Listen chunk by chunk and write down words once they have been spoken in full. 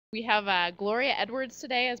We have Gloria Edwards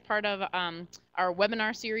today as part of our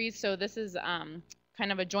webinar series. So this is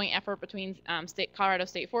kind of a joint effort between Colorado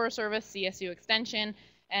State Forest Service, CSU Extension,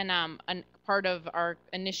 and part of our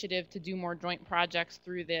initiative to do more joint projects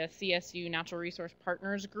through the CSU Natural Resource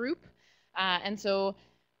Partners Group. And so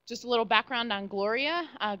just a little background on Gloria.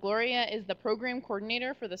 Gloria is the program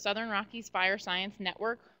coordinator for the Southern Rockies Fire Science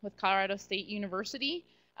Network with Colorado State University.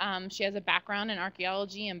 She has a background in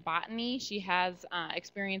archaeology and botany. She has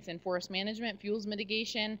experience in forest management, fuels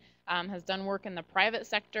mitigation, has done work in the private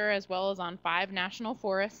sector as well as on 5 national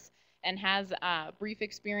forests, and has brief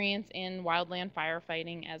experience in wildland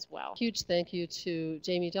firefighting as well. Huge thank you to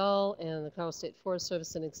Jamie Dahl and the Colorado State Forest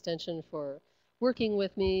Service and Extension for working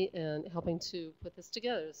with me and helping to put this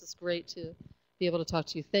together. This is great to be able to talk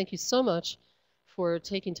to you. Thank you so much for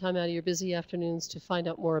taking time out of your busy afternoons to find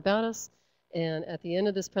out more about us. And at the end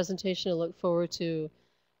of this presentation, I look forward to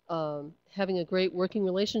having a great working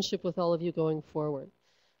relationship with all of you going forward.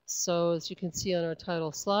 So as you can see on our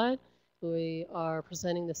title slide, we are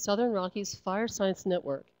presenting the Southern Rockies Fire Science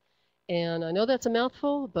Network. And I know that's a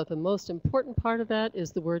mouthful, but the most important part of that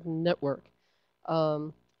is the word network.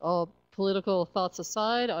 All political thoughts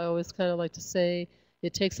aside, I always kind of like to say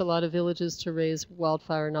it takes a lot of villages to raise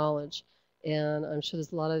wildfire knowledge. And I'm sure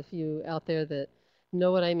there's a lot of you out there that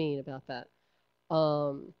know what I mean about that.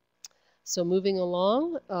 So moving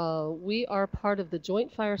along, we are part of the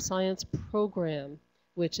Joint Fire Science Program,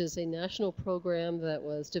 which is a national program that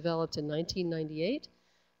was developed in 1998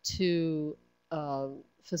 to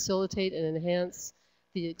facilitate and enhance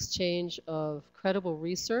the exchange of credible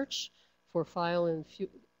research for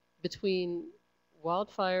between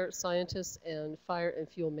wildfire scientists and fire and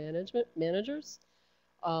fuel managers.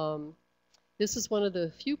 This is one of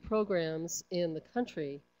the few programs in the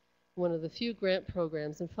country, one of the few grant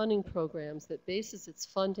programs and funding programs that bases its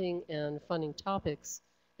funding and funding topics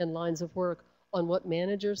and lines of work on what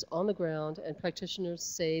managers on the ground and practitioners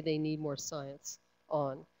say they need more science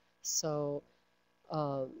on. So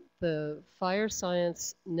the fire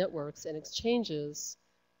science networks and exchanges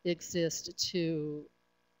exist to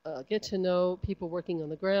get to know people working on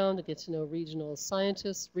the ground, to get to know regional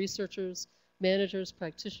scientists, researchers, managers,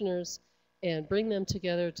 practitioners, and bring them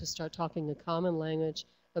together to start talking a common language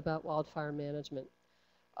about wildfire management.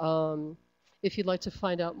 If you'd like to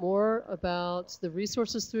find out more about the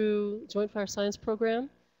resources through Joint Fire Science Program,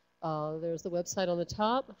 there's the website on the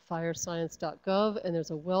top, firescience.gov, and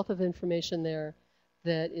there's a wealth of information there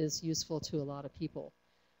that is useful to a lot of people.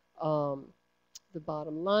 The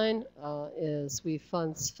bottom line is we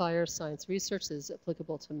fund fire science research that is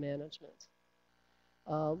applicable to management.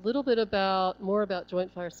 A little bit more about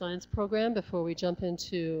Joint Fire Science Program before we jump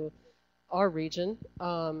into our region.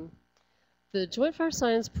 The Joint Fire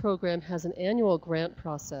Science Program has an annual grant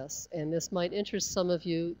process, and this might interest some of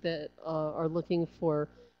you that are looking for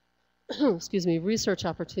excuse me, research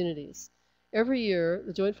opportunities. Every year,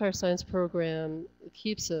 the Joint Fire Science Program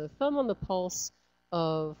keeps a thumb on the pulse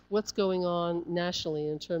of what's going on nationally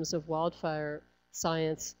in terms of wildfire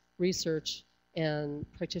science research and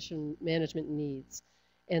practitioner management needs.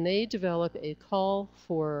 And they develop a call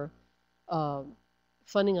for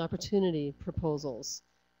funding opportunity proposals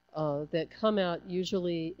that come out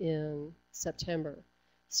usually in September.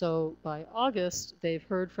 So by August, they've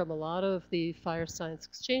heard from a lot of the fire science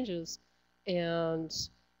exchanges, and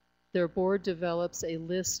their board develops a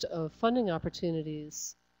list of funding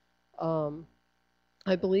opportunities.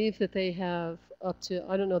 I believe that they have up to,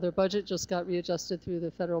 I don't know, their budget just got readjusted through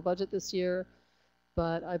the federal budget this year,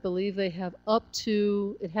 but I believe they have up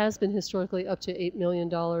to, it has been historically up to $8 million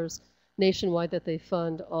nationwide that they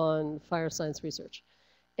fund on fire science research.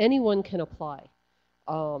 Anyone can apply.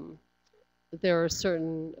 There are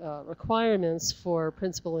certain requirements for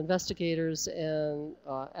principal investigators and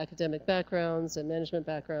academic backgrounds and management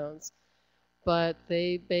backgrounds, but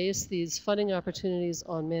they base these funding opportunities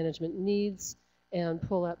on management needs and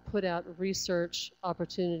put out research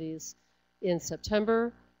opportunities in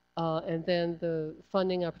September, and then the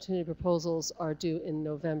funding opportunity proposals are due in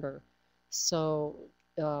November. So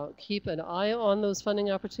keep an eye on those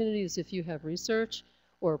funding opportunities if you have research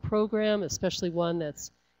or a program, especially one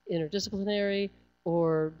that's interdisciplinary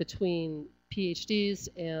or between PhDs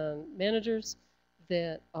and managers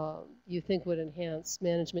that you think would enhance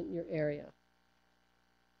management in your area.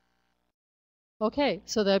 Okay,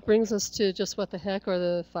 so that brings us to just what the heck are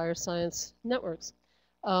the fire science networks.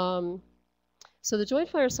 So the Joint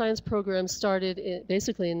Fire Science Program started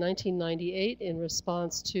basically in 1998 in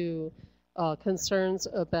response to concerns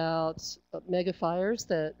about mega fires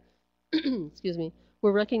that, excuse me,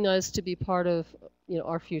 were recognized to be part of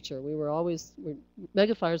our future.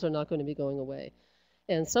 Mega fires are not going to be going away.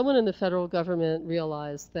 And someone in the federal government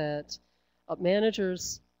realized that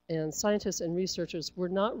managers and scientists and researchers were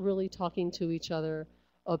not really talking to each other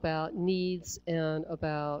about needs and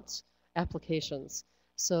about applications.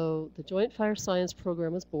 So the Joint Fire Science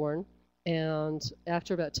Program was born, and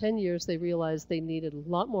after about 10 years, they realized they needed a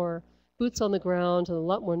lot more boots on the ground and a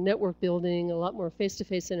lot more network building, a lot more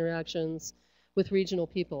face-to-face interactions with regional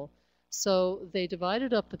people. So they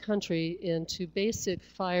divided up the country into basic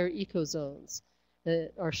fire ecozones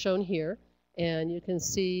that are shown here. And you can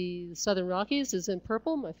see the Southern Rockies is in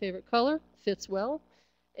purple, my favorite color, fits well.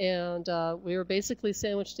 And we are basically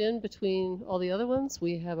sandwiched in between all the other ones.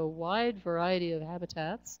 We have a wide variety of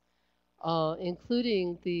habitats,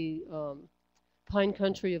 including the pine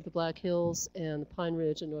country of the Black Hills and the Pine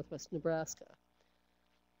Ridge in northwest Nebraska.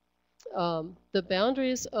 The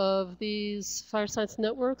boundaries of these fire science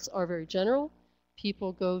networks are very general.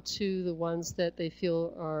 People go to the ones that they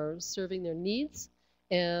feel are serving their needs.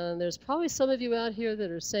 And there's probably some of you out here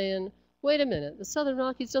that are saying, wait a minute, the Southern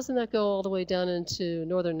Rockies, doesn't that go all the way down into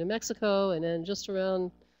northern New Mexico and then just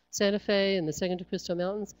around Santa Fe and the Sangre de Cristo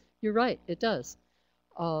Mountains? You're right, it does.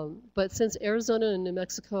 But since Arizona and New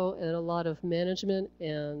Mexico and a lot of management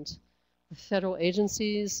and federal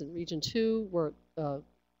agencies and Region 2 work, not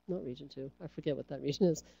Region 2, I forget what that region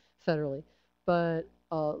is federally, but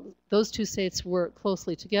those two states work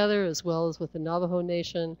closely together as well as with the Navajo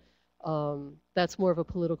Nation. That's more of a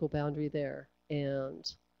political boundary there. And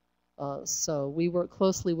so we work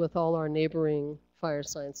closely with all our neighboring fire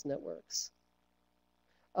science networks.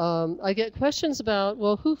 I get questions about,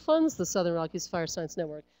 well, who funds the Southern Rockies Fire Science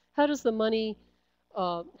Network? How does the money,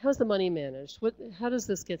 how's the money managed? How does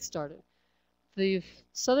this get started? The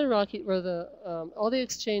Southern Rockies, or all the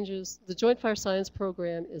exchanges, the Joint Fire Science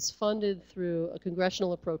Program is funded through a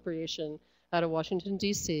congressional appropriation out of Washington,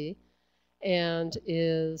 D.C., and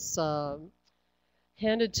is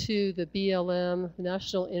handed to the BLM,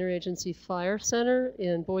 National Interagency Fire Center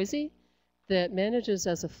in Boise, that manages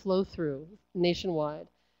as a flow-through nationwide.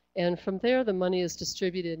 And from there, the money is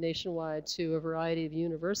distributed nationwide to a variety of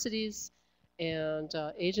universities and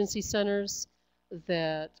agency centers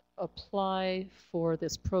that apply for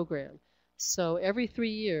this program. So every 3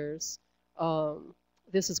 years,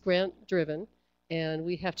 this is grant-driven, and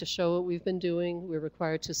we have to show what we've been doing. We're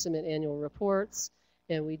required to submit annual reports,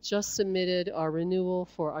 and we just submitted our renewal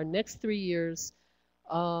for our next 3 years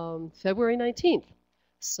February 19th.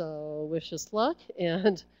 So wish us luck,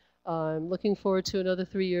 and I'm looking forward to another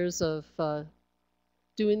 3 years of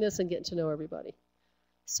doing this and getting to know everybody.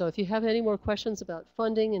 So if you have any more questions about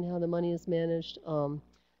funding and how the money is managed,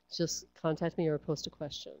 just contact me or post a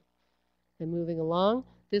question. And moving along,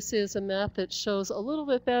 this is a map that shows a little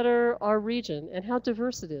bit better our region and how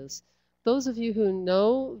diverse it is. Those of you who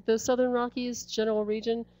know the Southern Rockies general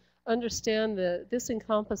region understand that this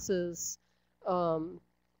encompasses a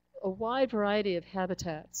wide variety of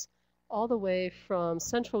habitats, all the way from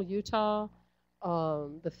central Utah,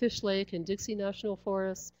 the Fish Lake and Dixie National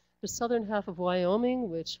Forests, the southern half of Wyoming,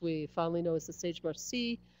 which we fondly know as the Sagebrush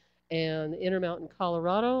Sea, and Intermountain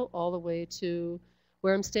Colorado, all the way to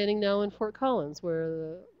where I'm standing now in Fort Collins,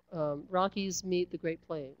 where the Rockies meet the Great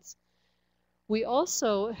Plains. We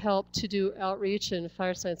also help to do outreach and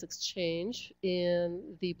fire science exchange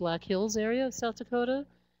in the Black Hills area of South Dakota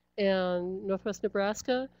and northwest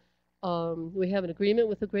Nebraska. We have an agreement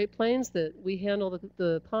with the Great Plains that we handle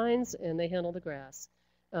the pines and they handle the grass.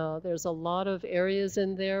 There's a lot of areas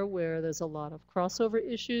in there where there's a lot of crossover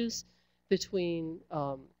issues between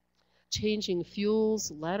changing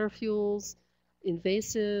fuels, ladder fuels,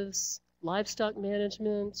 invasives, livestock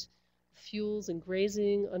management, fuels and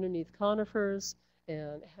grazing underneath conifers,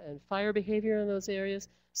 and fire behavior in those areas.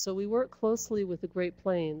 So we work closely with the Great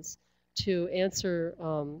Plains to answer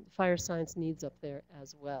fire science needs up there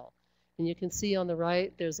as well. And you can see on the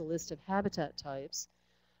right, there's a list of habitat types,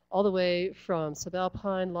 all the way from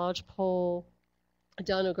subalpine, lodgepole,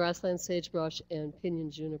 down to grassland sagebrush and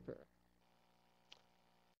pinyon juniper.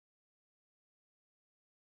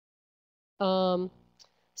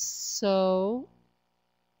 So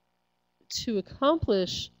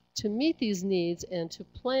to meet these needs and to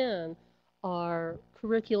plan our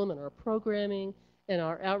curriculum and our programming and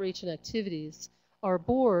our outreach and activities, our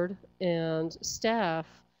board and staff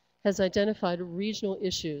has identified regional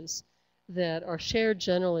issues that are shared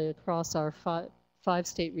generally across our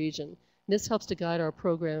five-state region. This helps to guide our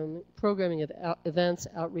programming of events,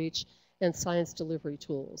 outreach, and science delivery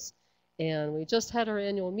tools. And we just had our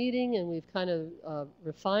annual meeting, and we've kind of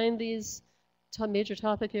refined these major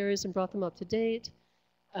topic areas and brought them up to date.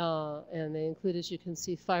 And they include, as you can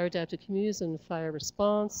see, fire-adapted communities and fire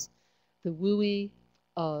response, the WUI,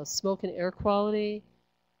 smoke and air quality,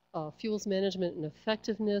 fuels management and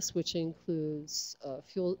effectiveness, which includes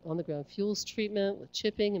fuel on-the-ground fuels treatment with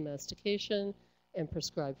chipping and mastication and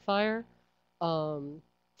prescribed fire,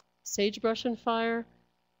 sagebrush and fire,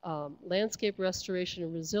 landscape restoration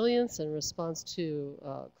and resilience in response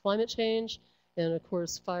to climate change, and of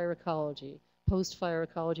course fire ecology, post-fire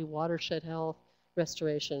ecology, watershed health,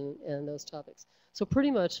 restoration, and those topics. So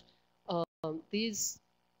pretty much these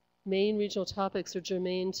main regional topics are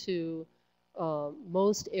germane to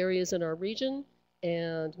most areas in our region,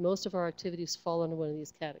 and most of our activities fall under one of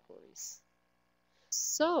these categories.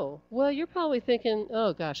 So, well, you're probably thinking,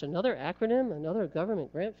 oh gosh, another acronym, another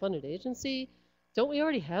government grant-funded agency? Don't we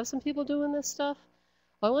already have some people doing this stuff?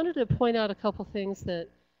 I wanted to point out a couple things that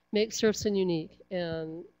make SRFSN unique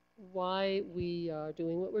and why we are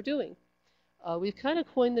doing what we're doing. We've kind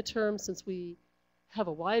of coined the term since we have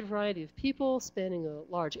a wide variety of people spanning a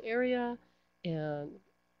large area and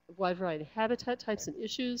a wide variety of habitat types and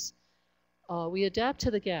issues. We adapt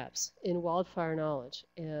to the gaps in wildfire knowledge,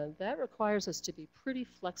 and that requires us to be pretty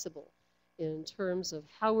flexible in terms of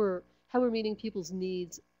how we're meeting people's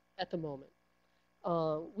needs at the moment.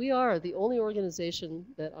 We are the only organization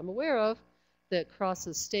that I'm aware of that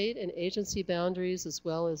crosses state and agency boundaries as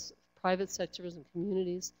well as private sectors and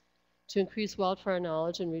communities to increase wildfire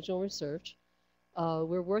knowledge and regional research.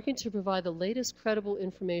 We're working to provide the latest credible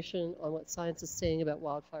information on what science is saying about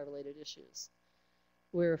wildfire-related issues.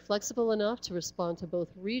 We're flexible enough to respond to both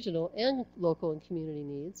regional and local and community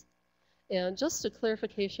needs. And just a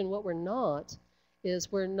clarification, what we're not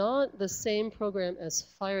is we're not the same program as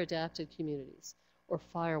fire-adapted communities or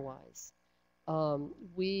Firewise.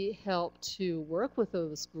 We help to work with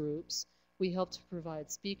those groups. We help to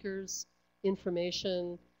provide speakers,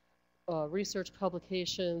 information, research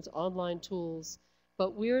publications, online tools,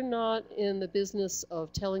 but we're not in the business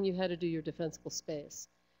of telling you how to do your defensible space.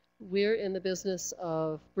 We're in the business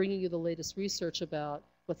of bringing you the latest research about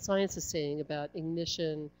what science is saying about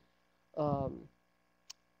ignition,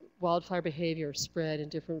 wildfire behavior, spread in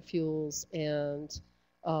different fuels, and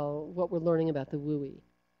what we're learning about the WUI.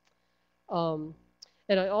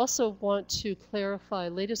 And I also want to clarify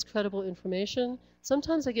latest credible information.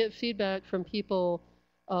 Sometimes I get feedback from people,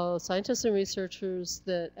 scientists and researchers,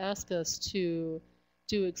 that ask us to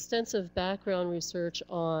do extensive background research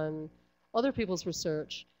on other people's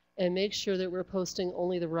research and make sure that we're posting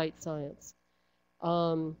only the right science.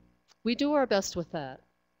 We do our best with that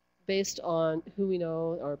based on who we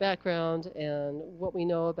know, our background, and what we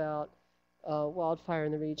know about wildfire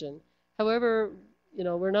in the region. However, you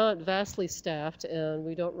know, we're not vastly staffed and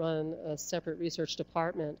we don't run a separate research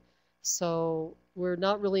department. So we're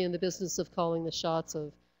not really in the business of calling the shots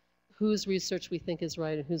of whose research we think is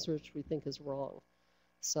right and whose research we think is wrong.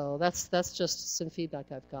 So that's just some feedback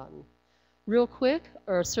I've gotten. Real quick,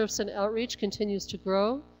 our SRFSN outreach continues to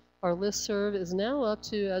grow. Our listserv is now up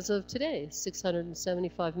to, as of today,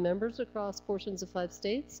 675 members across portions of 5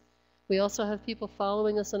 states. We also have people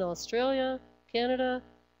following us in Australia, Canada,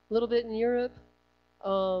 a little bit in Europe,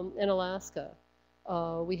 and Alaska.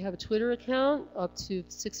 We have a Twitter account up to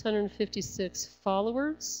 656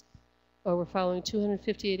 followers. We're following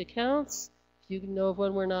 258 accounts. If you know of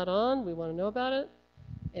one we're not on, we want to know about it.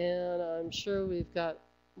 And I'm sure we've got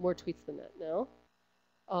more tweets than that now.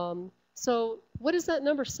 So what does that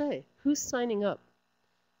number say? Who's signing up?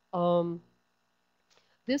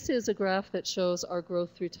 This is a graph that shows our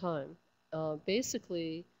growth through time.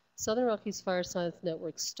 Basically, Southern Rockies Fire Science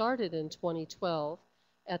Network started in 2012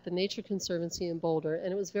 at the Nature Conservancy in Boulder,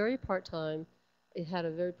 and it was very part-time. It had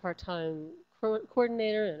a very part-time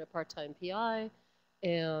coordinator and a part-time PI,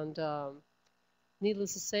 and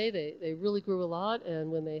needless to say, they really grew a lot,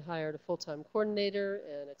 and when they hired a full-time coordinator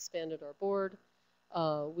and expanded our board,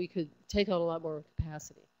 we could take on a lot more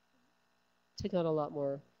capacity, take on a lot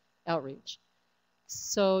more outreach.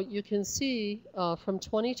 So you can see from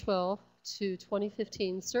 2012 to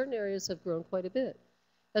 2015, certain areas have grown quite a bit.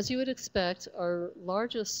 As you would expect, our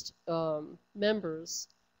largest members,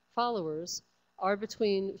 followers, are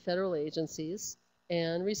between federal agencies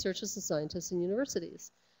and researchers and scientists and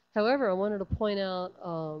universities. However, I wanted to point out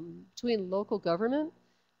between local government,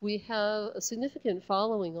 we have a significant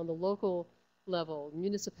following on the local level,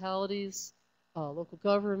 municipalities, local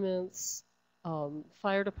governments,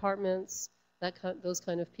 fire departments, those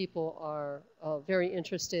kind of people are very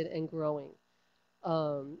interested and growing.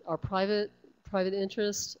 Our private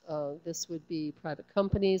interest, this would be private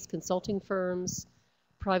companies, consulting firms,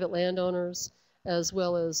 private landowners, as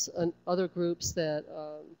well as other groups that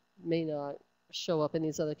may not show up in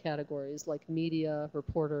these other categories, like media,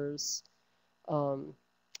 reporters,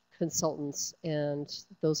 consultants, and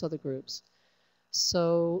those other groups.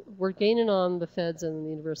 So we're gaining on the feds and the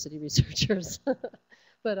university researchers.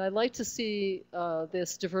 But I'd like to see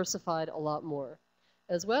this diversified a lot more,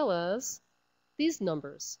 as well as these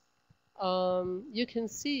numbers. You can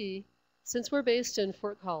see, since we're based in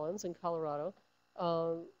Fort Collins in Colorado,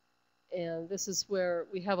 um, and this is where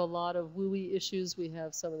we have a lot of WUI issues. We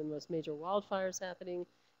have some of the most major wildfires happening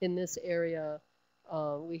in this area.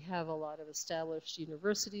 We have a lot of established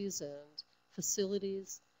universities and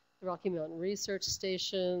facilities, the Rocky Mountain Research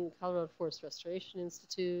Station, Colorado Forest Restoration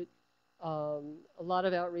Institute, a lot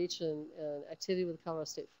of outreach and activity with the Colorado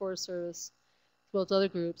State Forest Service, as well as other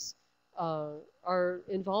groups. Our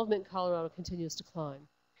involvement in Colorado continues to climb.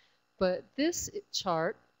 But this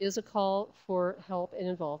chart is a call for help and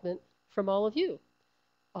involvement from all of you.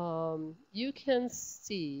 You can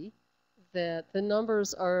see that the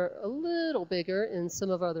numbers are a little bigger in some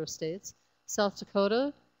of our other states. South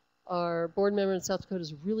Dakota, our board member in South Dakota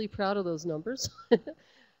is really proud of those numbers.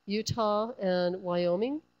 Utah and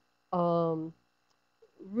Wyoming,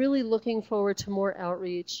 really looking forward to more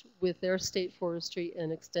outreach with their state forestry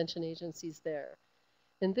and extension agencies there.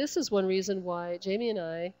 And this is one reason why Jamie and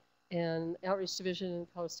I and Outreach Division in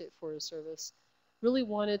Colorado State Forest Service really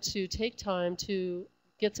wanted to take time to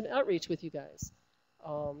get some outreach with you guys.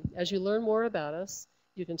 As you learn more about us,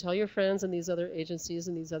 you can tell your friends in these other agencies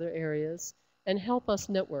in these other areas and help us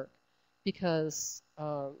network, because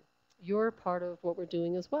you're part of what we're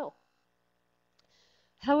doing as well.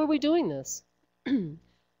 How are we doing this?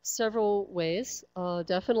 Several ways.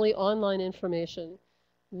 Definitely online information.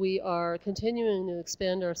 We are continuing to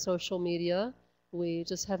expand our social media. We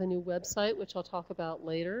just have a new website, which I'll talk about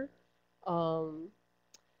later.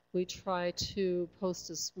 We try to post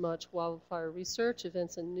as much wildfire research,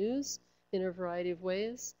 events, and news in a variety of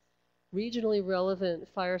ways. Regionally relevant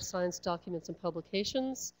fire science documents and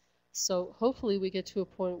publications. So hopefully we get to a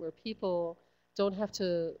point where people don't have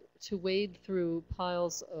to wade through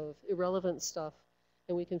piles of irrelevant stuff,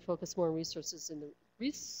 and we can focus more on resources in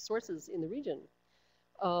the region.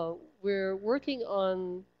 We're working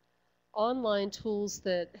on online tools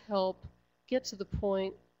that help get to the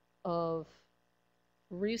point of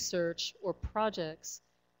research or projects,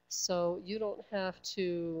 so you don't have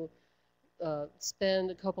to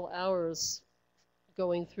spend a couple hours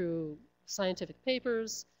going through scientific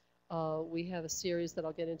papers. We have a series that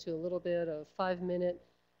I'll get into a little bit of 5-minute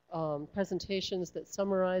presentations that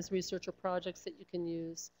summarize research or projects that you can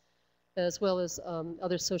use, as well as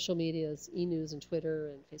other social medias, e-news and Twitter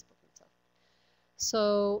and Facebook and stuff.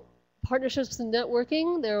 So partnerships and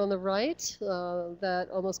networking, they're on the right. That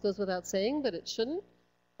almost goes without saying, but it shouldn't.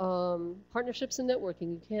 Partnerships and networking,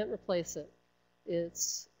 you can't replace it.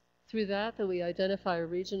 It's through that we identify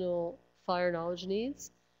regional fire knowledge needs.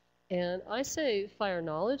 And I say fire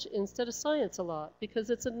knowledge instead of science a lot, because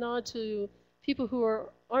it's a nod to people who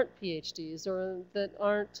aren't PhDs or that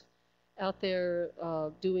aren't out there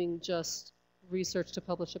doing just research to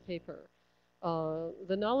publish a paper.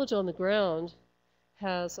 The knowledge on the ground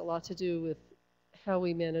has a lot to do with how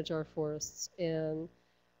we manage our forests, and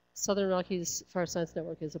Southern Rockies Fire Science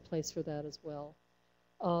Network is a place for that as well.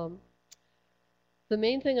 The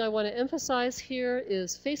main thing I want to emphasize here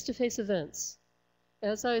is face-to-face events.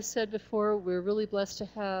 As I said before, we're really blessed to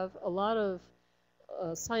have a lot of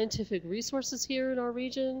scientific resources here in our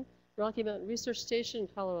region. Rocky Mountain Research Station,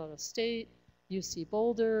 Colorado State, UC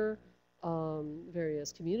Boulder,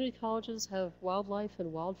 various community colleges have wildlife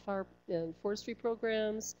and wildfire and forestry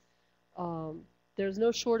programs. There's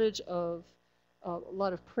no shortage of a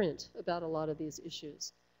lot of print about a lot of these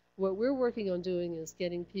issues. What we're working on doing is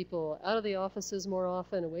getting people out of the offices more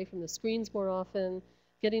often, away from the screens more often,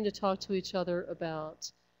 getting to talk to each other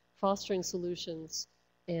about fostering solutions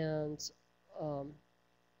and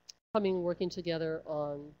working together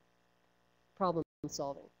on problem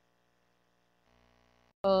solving.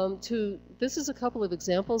 This is a couple of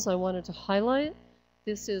examples I wanted to highlight.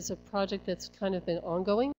 This is a project that's kind of been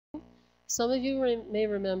ongoing. Some of you may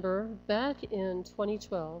remember back in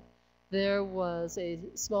 2012, there was a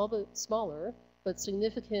smaller but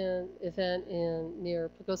significant event near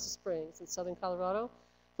Pagosa Springs in southern Colorado,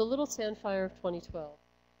 the Little Sand Fire of 2012,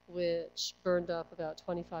 which burned up about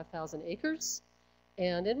 25,000 acres.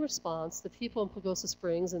 And in response, the people in Pagosa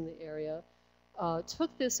Springs in the area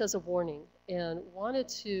took this as a warning and wanted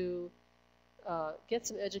to get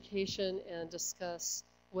some education and discuss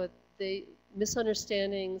what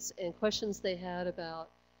misunderstandings and questions they had about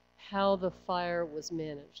how the fire was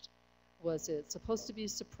managed. Was it supposed to be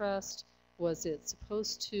suppressed? Was it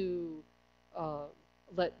supposed to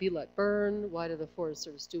be let burn? Why did the Forest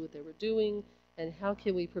Service do what they were doing? And how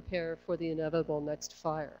can we prepare for the inevitable next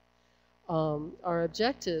fire? Our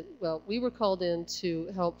objective, well, we were called in to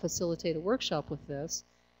help facilitate a workshop with this,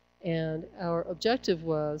 and our objective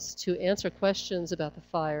was to answer questions about the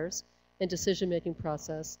fires and decision-making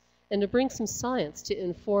process, and to bring some science to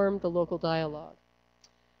inform the local dialogue,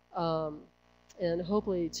 and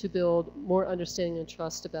hopefully to build more understanding and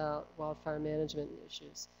trust about wildfire management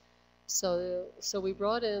issues. So we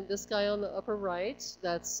brought in this guy on the upper right.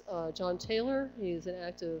 That's John Taylor. He's an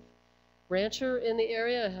active rancher in the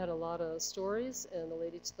area. Had a lot of stories. And the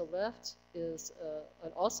lady to the left is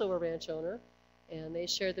also a ranch owner. And they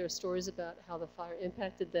shared their stories about how the fire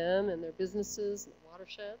impacted them and their businesses and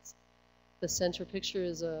watersheds. The center picture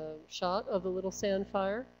is a shot of the Little Sand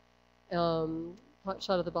Fire.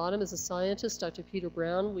 Shot at the bottom is a scientist, Dr. Peter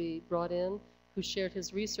Brown, we brought in, who shared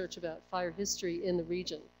his research about fire history in the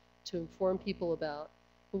region to inform people about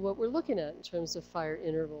what we're looking at in terms of fire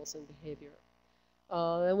intervals and behavior.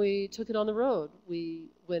 And we took it on the road. We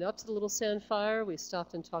went up to the Little Sand Fire. We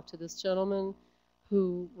stopped and talked to this gentleman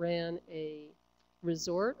who ran a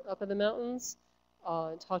resort up in the mountains,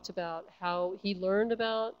 and talked about how he learned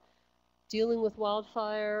about dealing with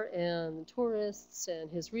wildfire and tourists and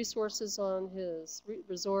his resources on his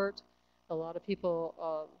resort. A lot of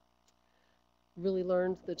people really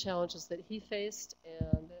learned the challenges that he faced,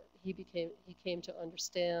 and that he came to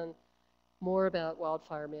understand more about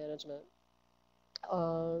wildfire management.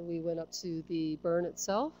 We went up to the burn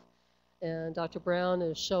itself, and Dr. Brown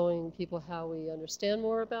is showing people how we understand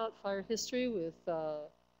more about fire history with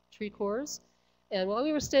tree cores. And while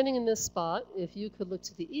we were standing in this spot, if you could look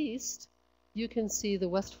to the east, you can see the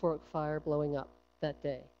West Fork fire blowing up that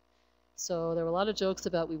day. So there were a lot of jokes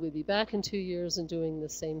about we would be back in 2 years and doing the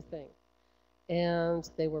same thing. And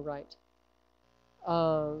they were right.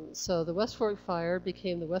 So the West Fork fire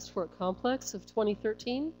became the West Fork Complex of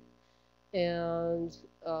 2013 and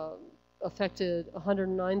affected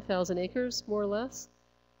 109,000 acres, more or less.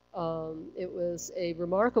 It was a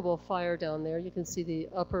remarkable fire down there. You can see the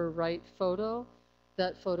upper right photo.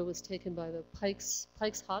 That photo was taken by the Pike's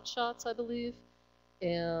Hot Shots, I believe.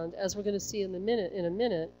 And as we're going to see in a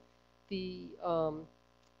minute, the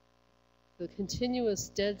continuous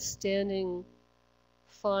dead standing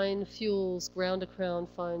fine fuels, ground to crown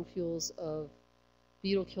fine fuels of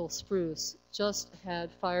beetle kill spruce just had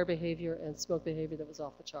fire behavior and smoke behavior that was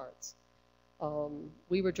off the charts.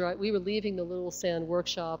 We were leaving the Little Sand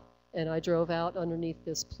workshop, and I drove out underneath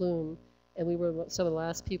this plume, and we were some of the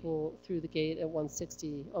last people through the gate at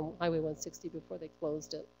 160, on Highway 160 before they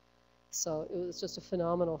closed it. So it was just a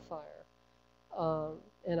phenomenal fire.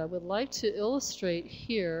 And I would like to illustrate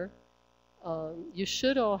here, you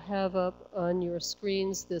should all have up on your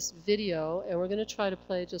screens this video, and we're going to try to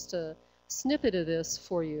play just a snippet of this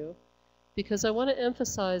for you, because I want to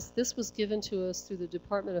emphasize this was given to us through the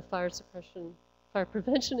Department of Fire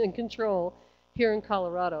Prevention and Control here in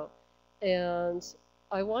Colorado. And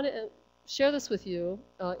I want to share this with you.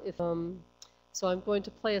 So I'm going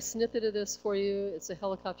to play a snippet of this for you. It's a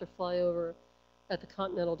helicopter flyover at the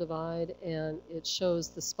Continental Divide, and it shows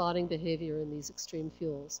the spotting behavior in these extreme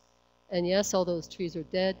fuels. And yes, all those trees are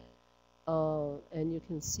dead, and you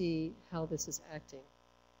can see how this is acting.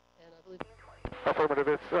 And I believe affirmative.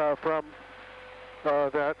 It's from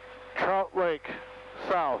that Trout Lake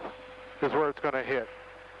south is where it's going to hit.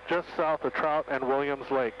 Just south of Trout and Williams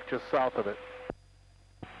Lake, just south of it.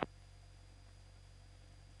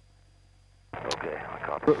 Okay, I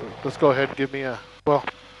copy. Let's go ahead and give me a, well,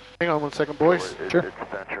 hang on 1 second, boys. So Sure.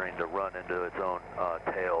 It's venturing to run into its own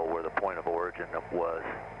tail where the point of origin was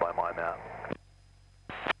by my map.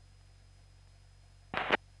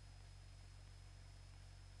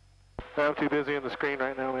 I'm too busy on the screen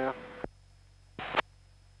right now, man.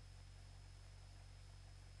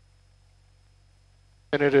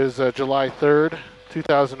 And it is July 3rd,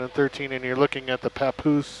 2013, and you're looking at the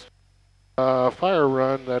Papoose fire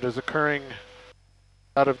run that is occurring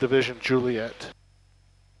out of Division Juliet.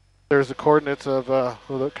 There's the coordinates of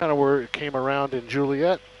kind of where it came around in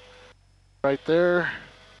Juliet, right there.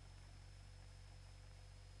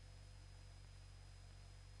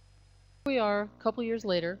 we are, a couple years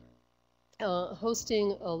later,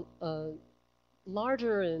 hosting a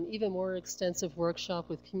larger and even more extensive workshop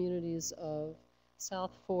with communities of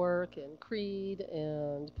South Fork and Creed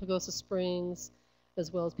and Pagosa Springs,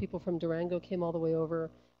 as well as people from Durango came all the way over.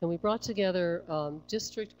 And we brought together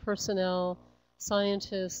district personnel,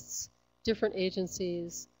 scientists, different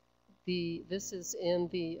agencies. This is in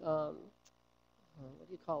the, what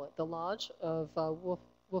do you call it, the lodge of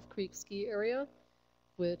Wolf Creek ski area,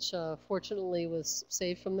 which fortunately was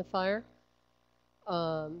saved from the fire.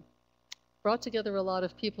 Brought together a lot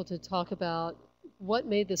of people to talk about what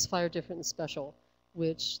made this fire different and special.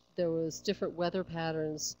 which there was different weather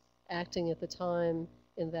patterns acting at the time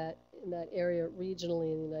in that area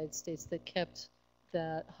regionally in the United States that kept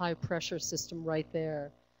that high pressure system right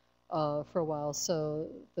there for a while. So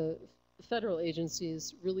the federal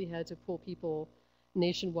agencies really had to pull people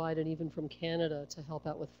nationwide and even from Canada to help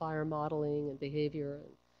out with fire modeling and behavior.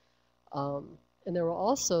 And there were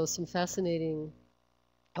also some fascinating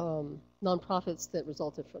nonprofits that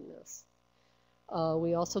resulted from this.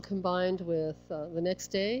 We also combined with the next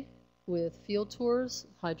day with field tours,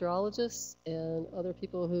 hydrologists, and other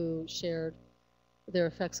people who shared their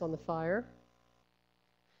effects on the fire.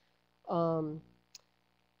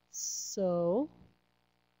 So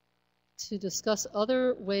to discuss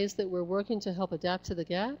other ways that we're working to help adapt to the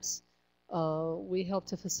gaps, we help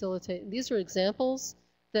to facilitate. These are examples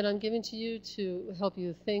that I'm giving to you to help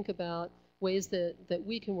you think about ways that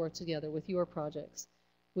we can work together with your projects.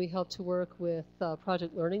 We help to work with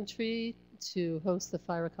Project Learning Tree to host the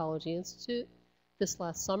Fire Ecology Institute this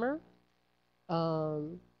last summer.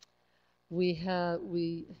 We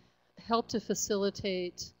help to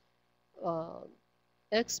facilitate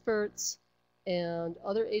experts and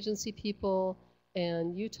other agency people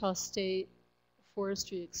and Utah State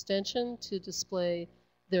Forestry Extension to display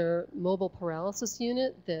their mobile pyrolysis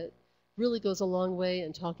unit that really goes a long way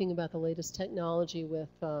in talking about the latest technology with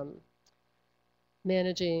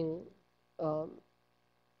managing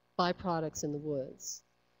byproducts in the woods.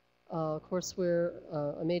 Of course, we're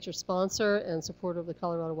a major sponsor and supporter of the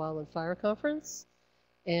Colorado Wildland Fire Conference.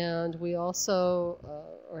 And we also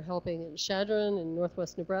are helping in Chadron in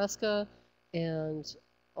northwest Nebraska and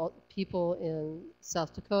people in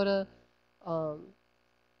South Dakota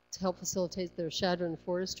to help facilitate their Chadron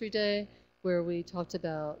Forestry Day, where we talked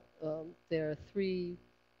about their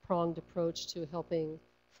three-pronged approach to helping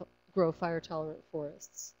grow fire-tolerant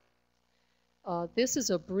forests. This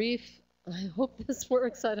is a brief, I hope this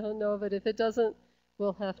works, I don't know, but if it doesn't,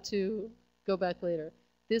 we'll have to go back later.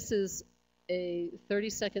 This is a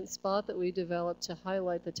 30-second spot that we developed to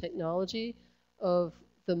highlight the technology of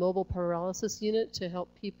the mobile pyrolysis unit to help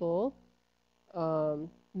people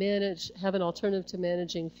have an alternative to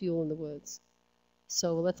managing fuel in the woods.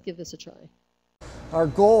 So let's give this a try. Our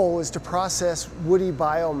goal is to process woody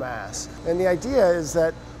biomass. And the idea is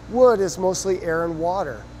that wood is mostly air and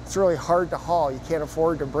water. It's really hard to haul. You can't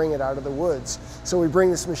afford to bring it out of the woods. So we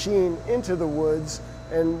bring this machine into the woods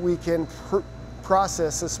and we can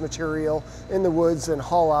process this material in the woods and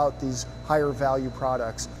haul out these higher value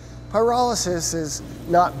products. Pyrolysis is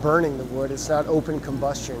not burning the wood, it's not open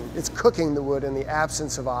combustion. It's cooking the wood in the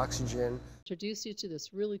absence of oxygen. Introduce you to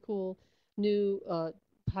this really cool new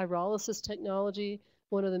pyrolysis technology.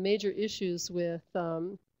 One of the major issues with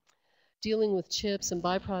dealing with chips and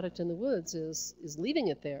byproduct in the woods is leaving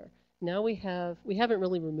it there. Now we haven't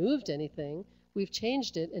really removed anything. We've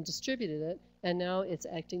changed it and distributed it, and now it's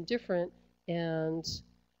acting different and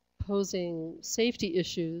posing safety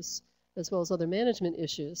issues as well as other management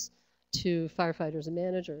issues to firefighters and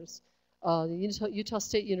managers. Utah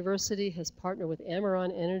State University has partnered with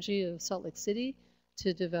Amaron Energy of Salt Lake City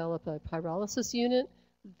to develop a pyrolysis unit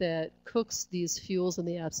that cooks these fuels in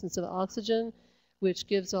the absence of oxygen, which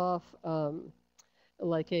gives off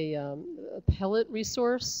like a pellet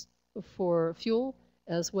resource for fuel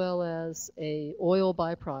as well as a oil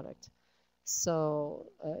byproduct. So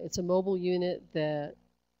it's a mobile unit that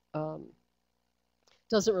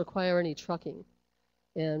doesn't require any trucking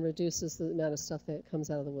and reduces the amount of stuff that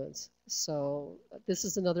comes out of the woods. So this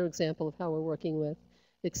is another example of how we're working with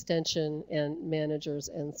extension and managers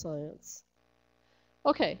and science.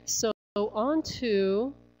 Okay, so on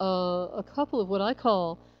to a couple of what I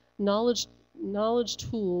call knowledge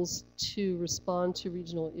tools to respond to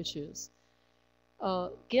regional issues.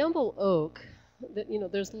 Gamble oak,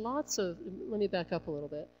 there's lots of, let me back up a little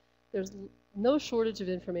bit. There's no shortage of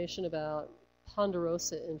information about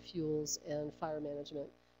ponderosa in fuels and fire management.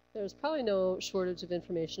 There's probably no shortage of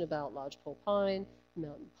information about lodgepole pine,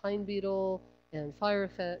 mountain pine beetle, and fire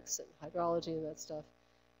effects and hydrology and that stuff.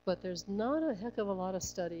 But there's not a heck of a lot of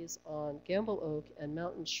studies on gamble oak and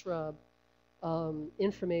mountain shrub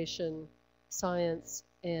information, science,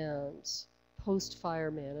 and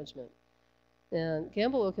post-fire management. And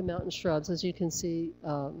gamble oak and mountain shrubs, as you can see,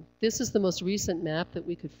 this is the most recent map that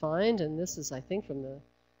we could find, and this is, I think, from the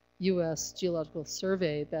U.S. Geological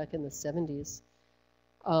Survey back in the 70s.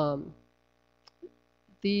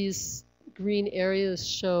 These green areas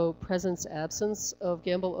show presence-absence of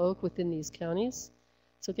gamble oak within these counties.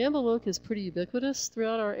 So gamble oak is pretty ubiquitous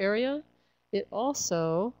throughout our area. It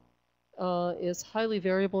also is highly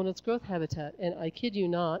variable in its growth habitat. And I kid you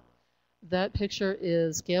not, that picture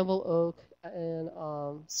is gamble oak in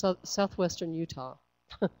southwestern Utah.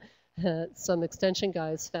 Some extension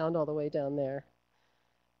guys found all the way down there.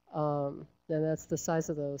 And that's the size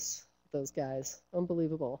of those guys.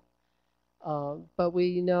 Unbelievable. But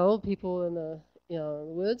we know, people in the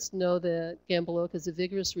woods know that Gamble Oak is a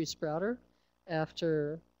vigorous resprouter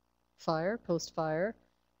after fire, post-fire,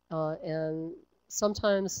 and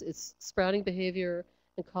sometimes its sprouting behavior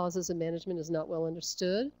and causes of management is not well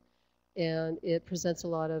understood, and it presents a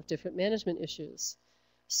lot of different management issues.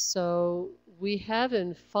 So we have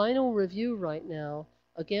in final review right now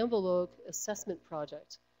a Gamble Oak assessment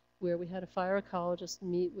project where we had a fire ecologist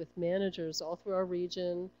meet with managers all through our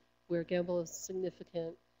region where Gamble is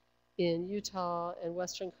significant, in Utah and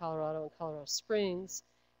western Colorado and Colorado Springs,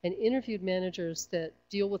 and interviewed managers that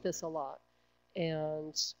deal with this a lot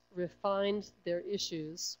and refined their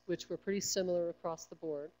issues, which were pretty similar across the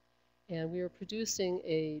board. And we are producing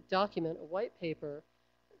a document, a white paper,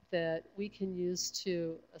 that we can use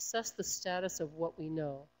to assess the status of what we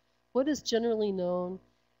know. What is generally known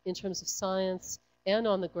in terms of science and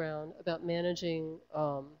on the ground about managing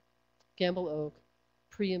Gamble Oak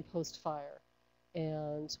pre and post fire.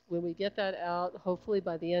 And when we get that out, hopefully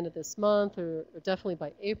by the end of this month or definitely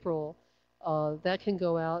by April, that can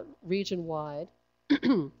go out region-wide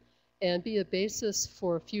and be a basis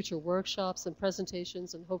for future workshops and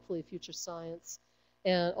presentations and hopefully future science.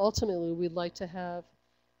 And ultimately, we'd like to have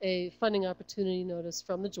a funding opportunity notice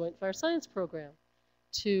from the Joint Fire Science Program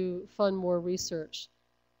to fund more research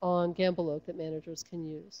on Gamble Oak that managers can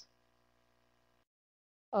use.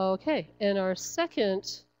 Okay, and our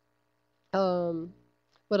second,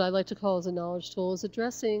 what I like to call as a knowledge tool, is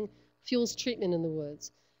addressing fuels treatment in the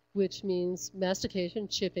woods, which means mastication,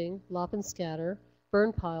 chipping, lop and scatter,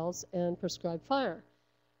 burn piles, and prescribed fire.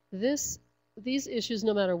 These issues,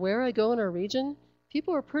 no matter where I go in our region,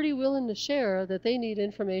 people are pretty willing to share that they need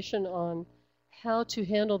information on how to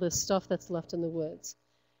handle this stuff that's left in the woods.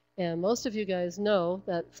 And most of you guys know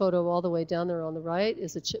that photo all the way down there on the right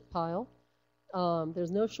is a chip pile.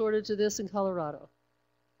 There's no shortage of this in Colorado.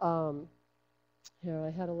 Here,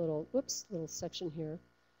 I had a little section here.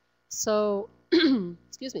 So,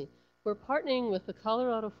 excuse me, we're partnering with the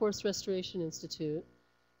Colorado Forest Restoration Institute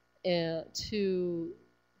to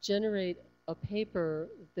generate a paper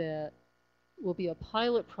that will be a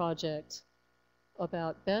pilot project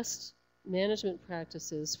about best management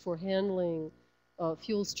practices for handling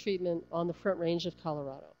fuels treatment on the Front Range of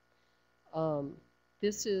Colorado.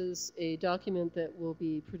 This is a document that will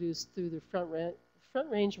be produced through the Front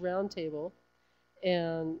Range Roundtable,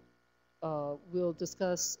 and we'll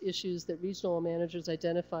discuss issues that regional managers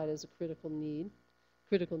identified as a critical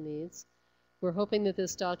needs. We're hoping that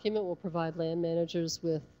this document will provide land managers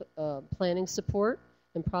with planning support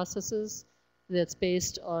and processes that's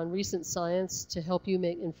based on recent science to help you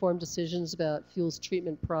make informed decisions about fuels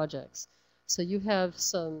treatment projects. So you have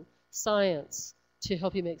some science to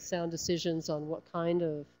help you make sound decisions on what kind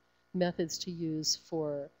of methods to use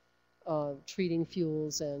for treating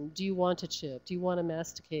fuels, and do you want to chip? Do you want to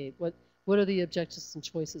masticate? What are the objectives and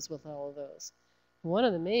choices with all of those? One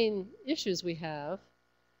of the main issues we have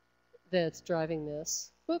that's driving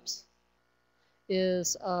this,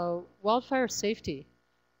 is wildfire safety.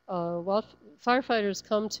 Firefighters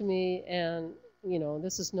come to me, and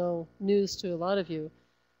this is no news to a lot of you,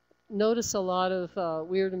 notice a lot of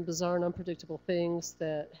weird and bizarre and unpredictable things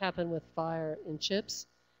that happen with fire in chips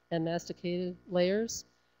and masticated layers.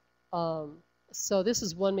 So this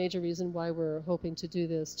is one major reason why we're hoping to do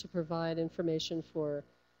this, to provide information for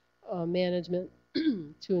management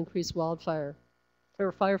to increase wildfire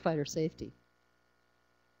or firefighter safety.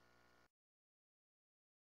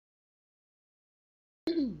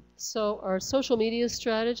 So our social media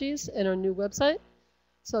strategies and our new website,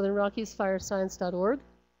 southernrockiesfirescience.org.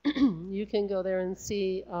 You can go there and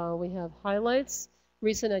see we have highlights,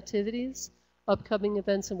 recent activities, upcoming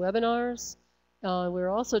events and webinars. We're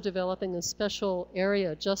also developing a special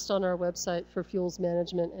area just on our website for fuels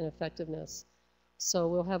management and effectiveness. So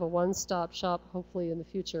we'll have a one-stop shop, hopefully in the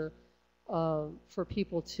future, for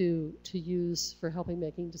people to use for helping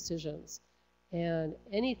making decisions. And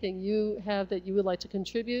anything you have that you would like to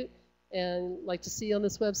contribute and like to see on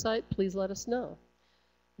this website, please let us know.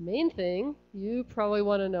 The main thing you probably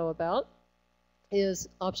want to know about is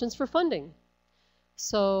options for funding.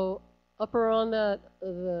 So up on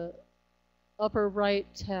the upper right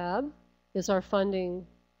tab is our funding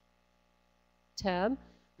tab.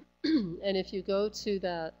 And if you go to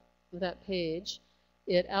that page,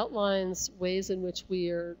 it outlines ways in which we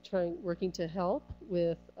are working to help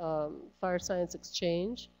with fire science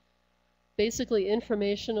exchange, basically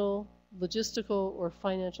informational, logistical, or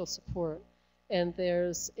financial support. and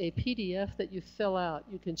there's a PDF that you fill out.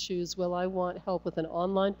 You can choose, well, I want help with an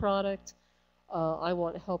online product, I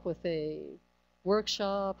want help with a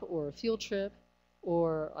workshop or a field trip,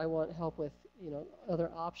 or I want help with, you know, other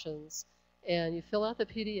options. And you fill out the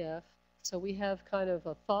PDF, so we have kind of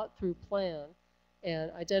a thought-through plan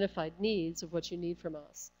and identified needs of what you need from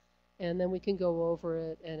us. And then we can go over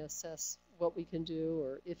it and assess what we can do,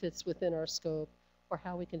 or if it's within our scope, or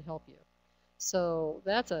how we can help you. So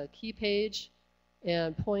that's a key page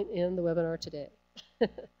and point in the webinar today.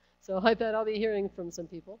 So I bet I'll be hearing from some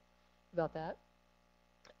people about that.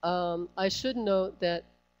 I should note that,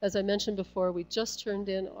 as I mentioned before, we just turned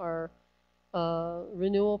in our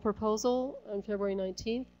renewal proposal on February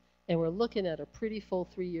 19th, and we're looking at a pretty full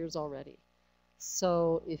 3 years already.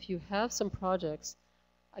 So if you have some projects,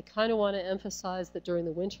 I kind of want to emphasize that during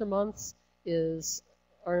the winter months is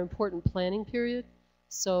our important planning period.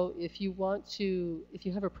 So if you want to, if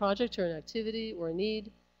you have a project or an activity or a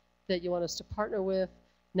need that you want us to partner with,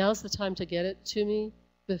 now's the time to get it to me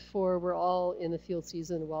before we're all in the field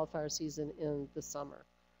season, wildfire season in the summer.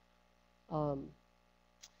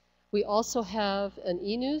 We also have an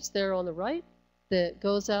e-news there on the right that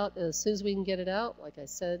goes out as soon as we can get it out. Like I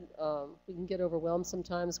said, we can get overwhelmed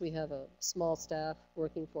sometimes. We have a small staff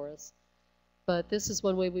working for us. But this is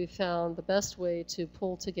one way we've found the best way to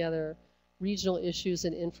pull together regional issues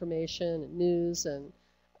and information and news and,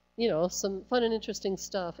 you know, some fun and interesting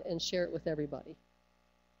stuff and share it with everybody.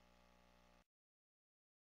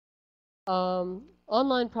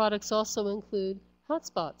 Online products also include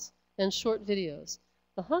hotspots and short videos.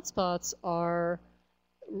 The hotspots are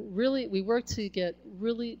really, we work to get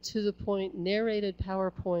really to the point narrated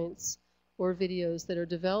PowerPoints or videos that are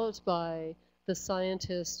developed by the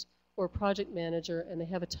scientist or project manager, and they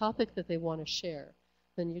have a topic that they want to share.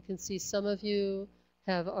 And you can see some of you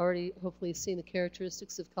have already hopefully seen the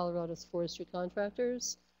characteristics of Colorado's forestry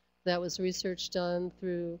contractors. That was research done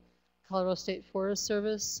through Colorado State Forest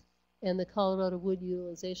Service and the Colorado Wood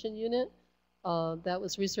Utilization Unit. That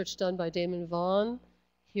was research done by Damon Vaughn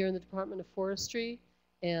here in the Department of Forestry,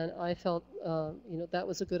 and I felt you know, that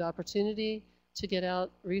was a good opportunity to get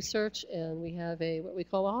out research, and we have a what we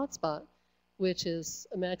call a hotspot, which is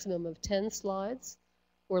a maximum of 10 slides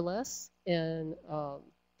or less, and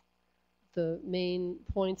the main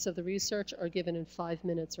points of the research are given in 5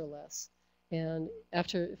 minutes or less. And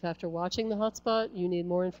if after watching the hotspot you need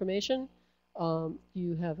more information,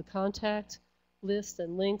 you have a contact list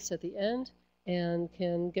and links at the end and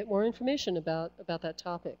can get more information about that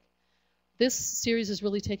topic. This series is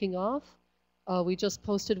really taking off. We just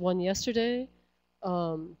posted one yesterday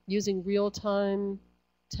using real-time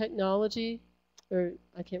technology, or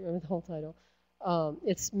I can't remember the whole title.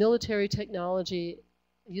 It's military technology,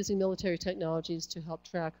 using military technologies to help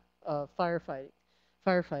track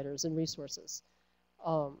firefighters and resources.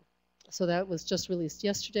 So that was just released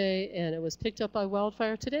yesterday, and it was picked up by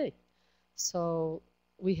Wildfire today. So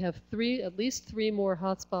we have at least three more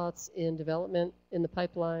hotspots in development in the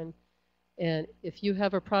pipeline. And if you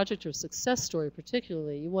have a project or success story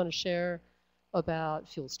particularly, you want to share about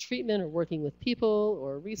fuels treatment or working with people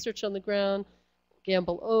or research on the ground,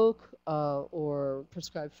 Gamble Oak or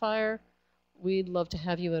prescribed fire, we'd love to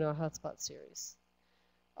have you in our hotspot series.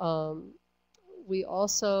 We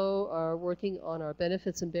also are working on our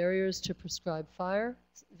benefits and barriers to prescribed fire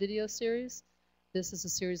video series. This is a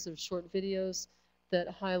series of short videos that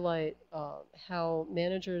highlight how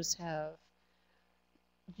managers have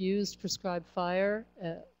used prescribed fire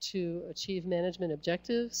to achieve management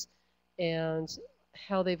objectives and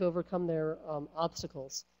how they've overcome their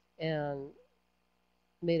obstacles and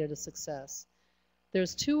made it a success.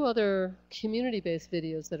 There's two other community-based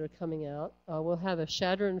videos that are coming out. We'll have a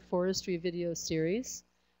Shadron Forestry video series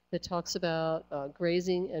that talks about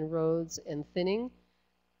grazing and roads and thinning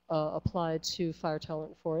applied to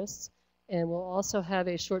fire-tolerant forests. And we'll also have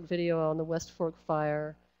a short video on the West Fork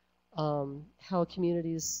fire, how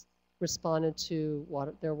communities responded to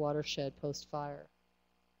their watershed post-fire.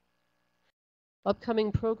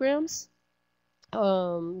 Upcoming programs.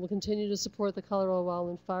 We'll continue to support the Colorado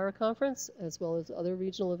Wildland Fire Conference as well as other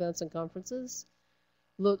regional events and conferences.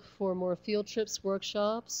 Look for more field trips,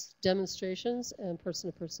 workshops, demonstrations, and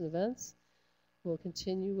person-to-person events. We'll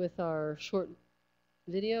continue with our short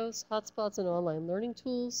videos, hotspots, and online learning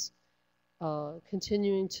tools.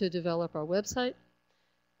 Continuing to develop our website.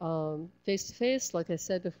 Face-to-face, like I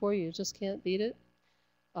said before, you just can't beat it.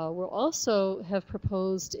 We'll also have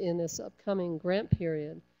proposed in this upcoming grant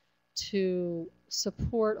period to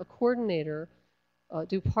support a coordinator,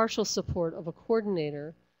 do partial support of a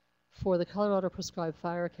coordinator for the Colorado Prescribed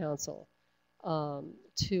Fire Council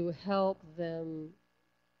to help them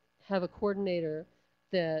have a coordinator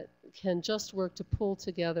that can just work to pull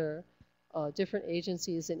together different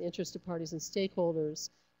agencies and interested parties and stakeholders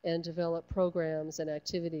and develop programs and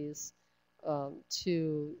activities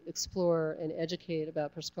to explore and educate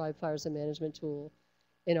about prescribed fire as a management tool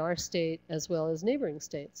in our state as well as neighboring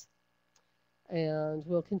states. And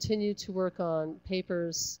we'll continue to work on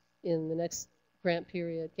papers in the next grant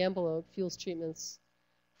period: Gamble Oak, fuels treatments,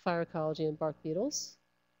 fire ecology, and bark beetles.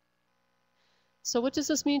 So what does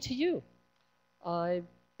this mean to you? I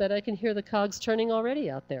bet I can hear the cogs turning already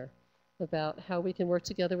out there about how we can work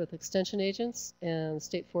together with extension agents and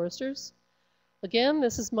state foresters. Again,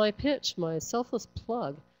 this is my pitch, my selfless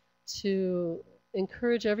plug, to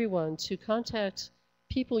encourage everyone to contact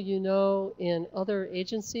people you know in other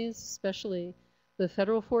agencies, especially the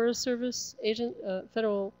Federal Forest Service agent,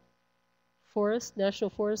 Federal Forest, National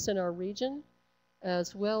Forests in our region,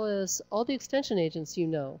 as well as all the extension agents you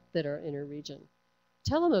know that are in our region.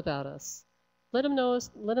 Tell them about us. Let them know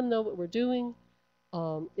us. Let them know what we're doing.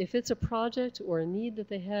 If it's a project or a need that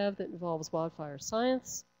they have that involves wildfire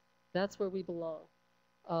science, that's where we belong.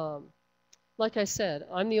 Like I said,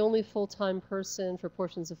 I'm the only full-time person for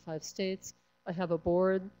portions of 5 states. I have a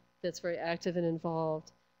board that's very active and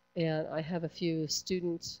involved, and I have a few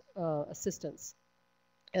student assistants,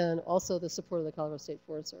 and also the support of the Colorado State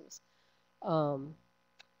Forest Service.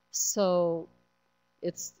 So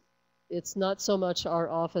it's not so much our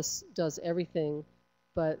office does everything,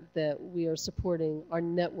 but that we are supporting our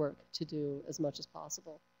network to do as much as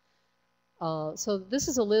possible. So this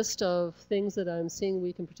is a list of things that I'm seeing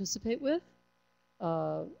we can participate with.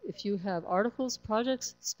 If you have articles,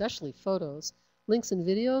 projects, especially photos, links and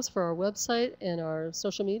videos for our website and our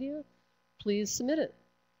social media, please submit it.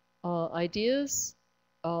 Ideas,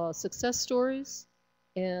 success stories,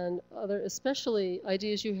 and other, especially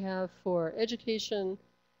ideas you have for education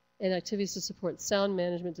and activities to support sound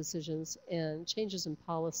management decisions and changes in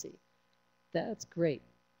policy. That's great.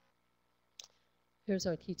 Here's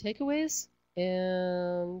our key takeaways,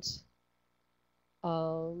 and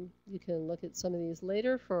you can look at some of these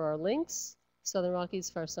later for our links.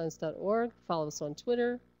 SouthernRockiesFireScience.org. Follow us on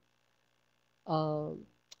Twitter.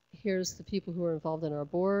 Here's the people who are involved in our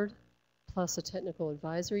board, plus a technical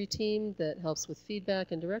advisory team that helps with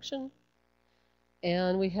feedback and direction.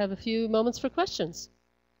 And we have a few moments for questions.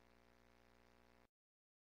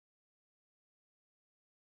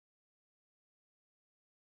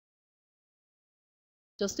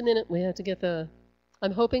 Just a minute, we have to get the,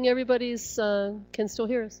 I'm hoping everybody's can still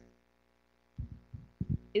hear us.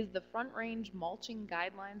 Is the Front Range mulching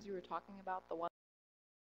guidelines you were talking about the one?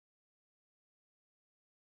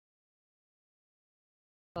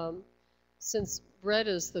 Since Brett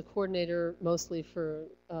is the coordinator mostly for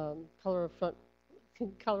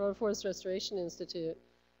Colorado Forest Restoration Institute,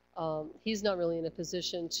 he's not really in a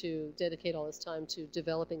position to dedicate all his time to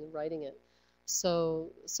developing and writing it.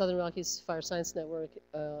 So Southern Rockies Fire Science Network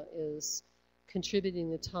is contributing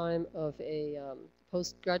the time of a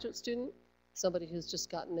postgraduate student, somebody who's just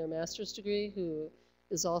gotten their master's degree, who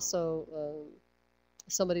is also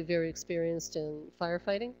somebody very experienced in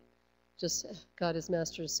firefighting, just got his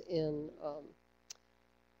master's in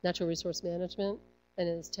natural resource management, and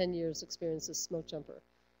has 10 years experience as smoke jumper.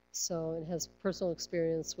 So, and has personal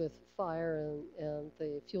experience with fire and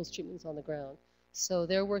the fuels treatments on the ground. So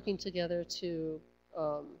they're working together to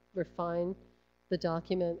refine the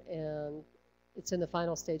document, and it's in the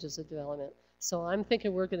final stages of development. So I'm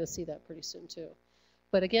thinking we're going to see that pretty soon too.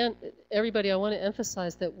 But again, everybody, I want to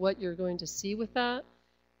emphasize that what you're going to see with that,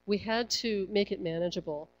 we had to make it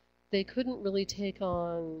manageable. They couldn't really take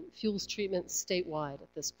on fuels treatment statewide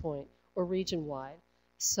at this point, or region-wide.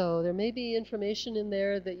 So there may be information in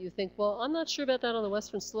there that you think, well, I'm not sure about that on the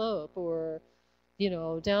Western Slope, or you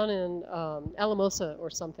know, down in Alamosa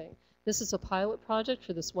or something. This is a pilot project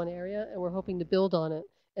for this one area, and we're hoping to build on it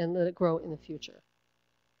and let it grow in the future.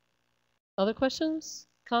 Other questions?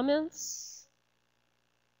 Comments?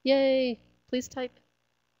 Yay! Please type.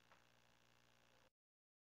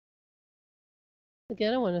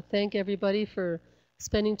 Again, I want to thank everybody for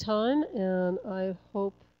spending time, and I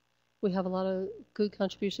hope we have a lot of good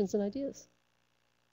contributions and ideas.